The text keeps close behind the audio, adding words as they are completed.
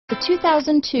The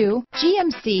 2002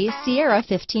 GMC Sierra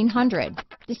 1500.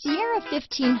 The Sierra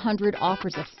 1500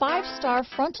 offers a 5-star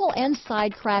frontal and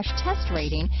side crash test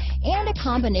rating and a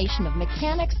combination of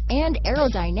mechanics and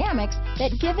aerodynamics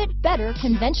that give it better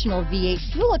conventional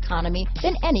V8 fuel economy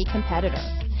than any competitor.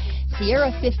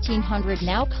 Sierra 1500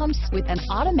 now comes with an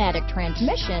automatic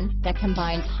transmission that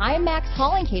combines high max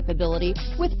hauling capability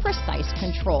with precise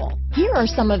control. Here are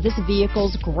some of this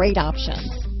vehicle's great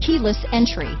options: keyless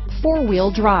entry,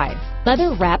 4-wheel drive,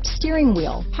 leather-wrapped steering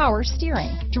wheel, power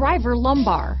steering, driver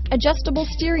lumbar, adjustable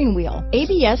steering wheel,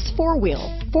 ABS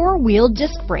 4-wheel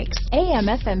disc brakes,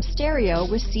 AM/FM stereo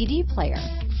with CD player,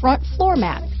 front floor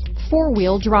mats,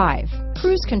 4-wheel drive,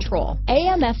 cruise control,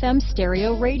 AM/FM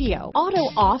stereo radio,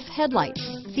 auto-off headlights,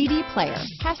 CD player,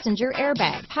 passenger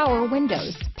airbag, power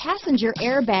windows, passenger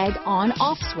airbag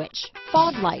on/off switch,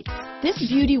 fog lights. This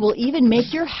beauty will even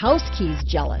make your house keys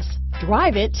jealous.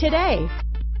 Drive it today.